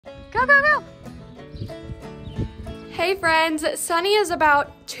Go, go, go. Hey friends, Sunny is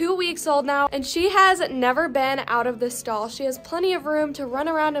about 2 weeks old now, and she has never been out of this stall. She has plenty of room to run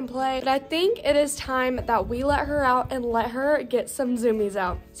around and play, but I think it is time that we let her out and let her get some zoomies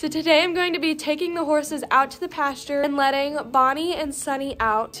out. So today I'm going to be taking the horses out to the pasture and letting Bonnie and Sunny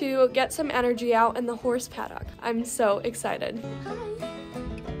out to get some energy out in the horse paddock. I'm so excited. Hi.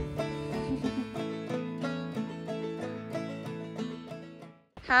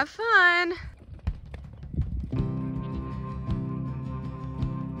 Have fun.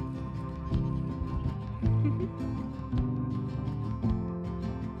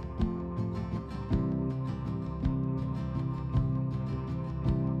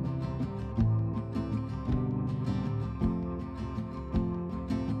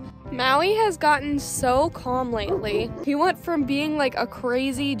 Maui has gotten so calm lately. He went from being like a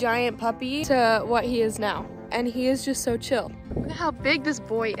crazy giant puppy to what he is now. And he is just so chill. Look at how big this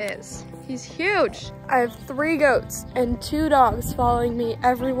boy is. He's huge. I have 3 goats and 2 dogs following me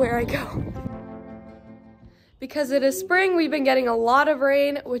everywhere I go. Because it is spring, we've been getting a lot of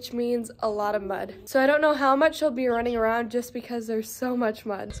rain, which means a lot of mud. So I don't know how much she'll be running around just because there's so much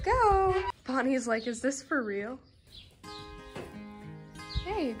mud. Let's go. Bonnie's like, is this for real?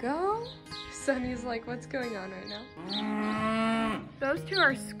 There you go. Sunny's like, what's going on right now? Those 2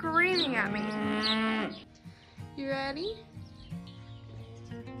 are screaming at me. You ready?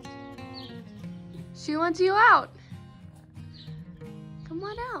 She wants you out. Come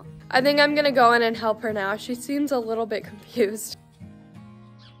on out. I think I'm gonna go in and help her now. She seems a little bit confused.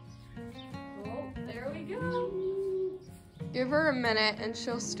 Oh, there we go. Give her a minute and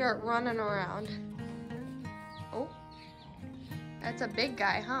she'll start running around. Oh, that's a big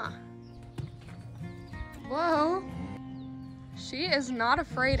guy, huh? Whoa. She is not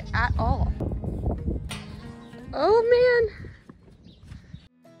afraid at all. Oh man.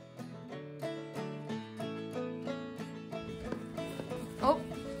 Oh,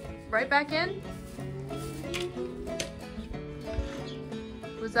 right back in.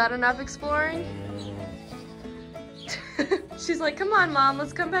 Was that enough exploring? She's like, come on, Mom,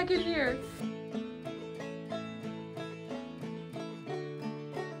 let's come back in here.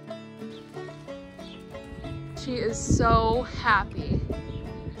 She is so happy.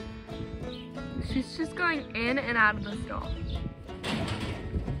 She's just going in and out of the stall.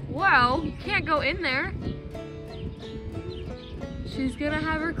 Whoa, you can't go in there. She's gonna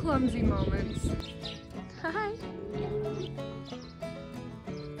have her clumsy moments. Hi.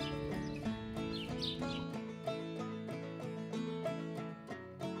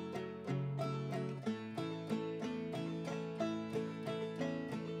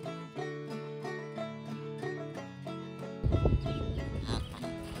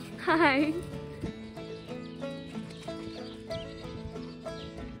 Hi.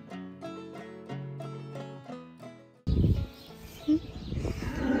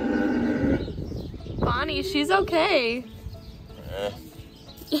 Bonnie, she's okay.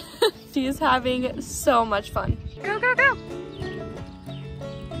 She's having so much fun. Go, go, go.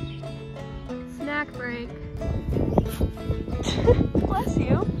 Snack break. Bless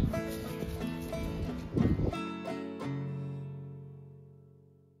you.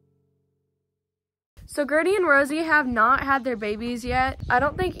 So Gertie and Rosie have not had their babies yet. I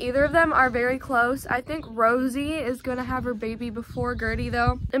don't think either of them are very close. I think Rosie is gonna have her baby before Gertie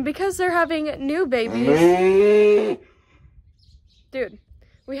though. And because they're having new babies, dude,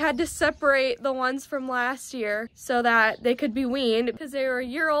 we had to separate the ones from last year so that they could be weaned because they were a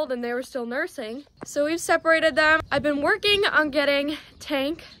year old and they were still nursing. So we've separated them. I've been working on getting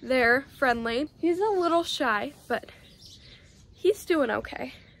Tank there friendly. He's a little shy, but he's doing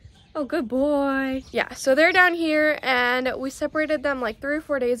okay. Oh, good boy. Yeah, so they're down here and we separated them like 3 or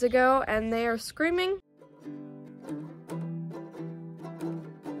 4 days ago and they are screaming.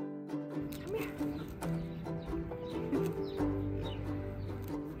 Come here.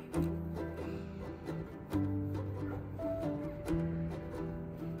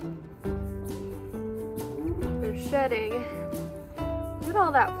 They're shedding. Look at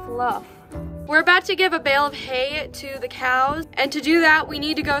all that fluff. We're about to give a bale of hay to the cows, and to do that we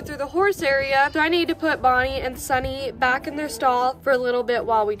need to go through the horse area, so I need to put Bonnie and Sunny back in their stall for a little bit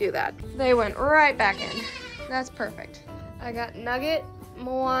while we do that. They went right back in. That's perfect. I got Nugget,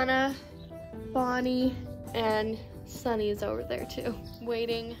 Moana, Bonnie, and Sunny's over there too,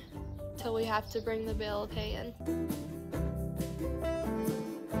 waiting till we have to bring the bale of hay in.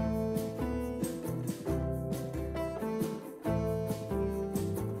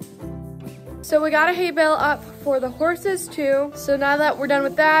 So we got a hay bale up for the horses too. So now that we're done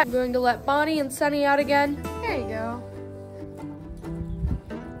with that, I'm going to let Bonnie and Sunny out again. There you go.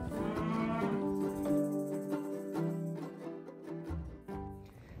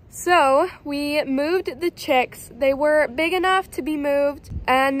 So we moved the chicks. They were big enough to be moved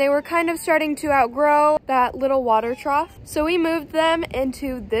and they were kind of starting to outgrow that little water trough. So we moved them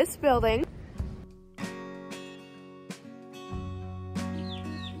into this building.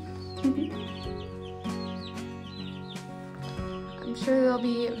 I'm sure they'll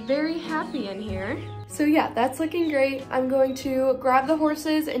be very happy in here. So yeah, that's looking great. I'm going to grab the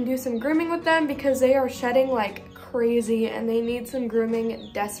horses and do some grooming with them because they are shedding like crazy and they need some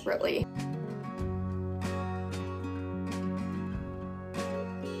grooming desperately.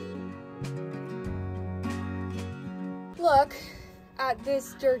 Look at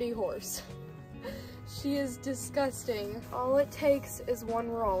this dirty horse. She is disgusting. All it takes is one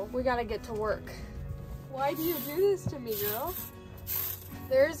roll. We gotta get to work. Why do you do this to me, girl?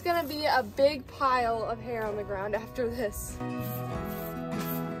 There's gonna be a big pile of hair on the ground after this.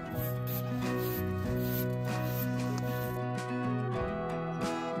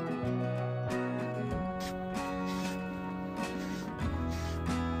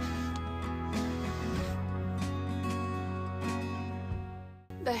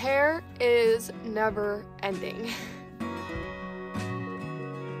 The hair is never ending.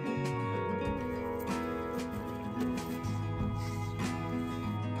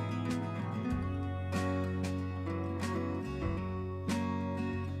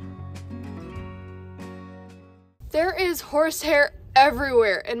 There is horsehair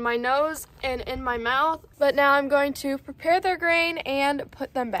everywhere in my nose and in my mouth, but now I'm going to prepare their grain and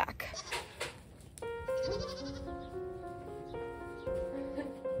put them back.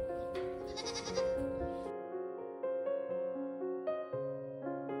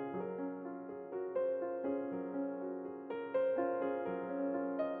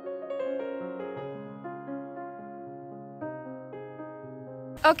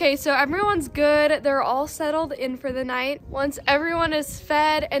 Okay, so everyone's good. They're all settled in for the night. Once everyone is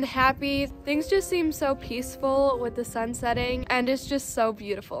fed and happy, things just seem so peaceful with the sun setting, and it's just so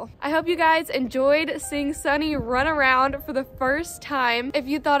beautiful. I hope you guys enjoyed seeing Sunny run around for the first time. If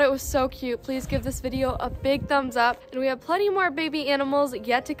you thought it was so cute, please give this video a big thumbs up. And we have plenty more baby animals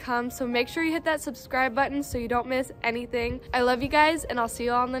yet to come, so make sure you hit that subscribe button so you don't miss anything. I love you guys, and I'll see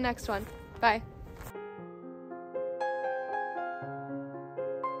you all on the next one. Bye.